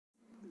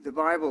The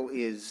Bible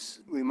is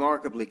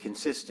remarkably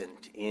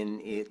consistent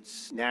in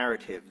its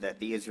narrative that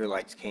the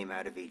Israelites came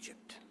out of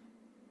Egypt.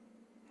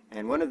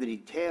 And one of the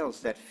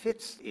details that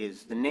fits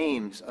is the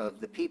names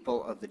of the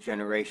people of the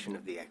generation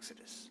of the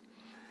Exodus.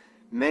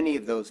 Many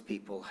of those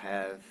people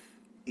have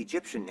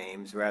Egyptian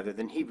names rather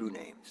than Hebrew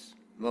names,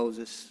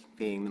 Moses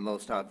being the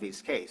most obvious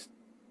case.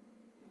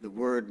 The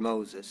word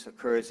Moses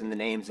occurs in the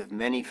names of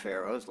many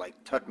pharaohs,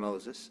 like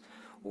Tutmosis,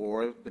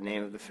 or the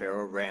name of the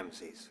pharaoh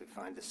Rameses. We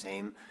find the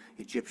same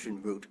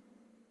Egyptian root.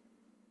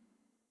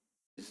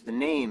 It's the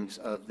names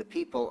of the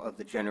people of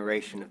the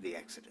generation of the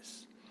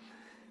Exodus.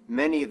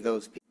 Many of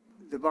those people.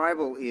 The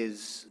Bible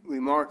is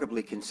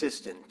remarkably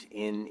consistent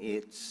in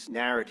its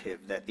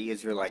narrative that the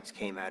Israelites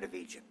came out of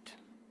Egypt.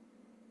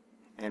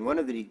 And one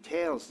of the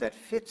details that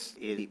fits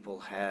is people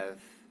have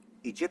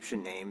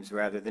Egyptian names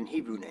rather than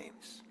Hebrew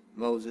names,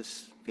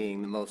 Moses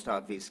being the most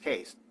obvious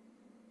case.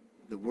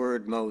 The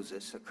word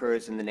Moses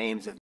occurs in the names of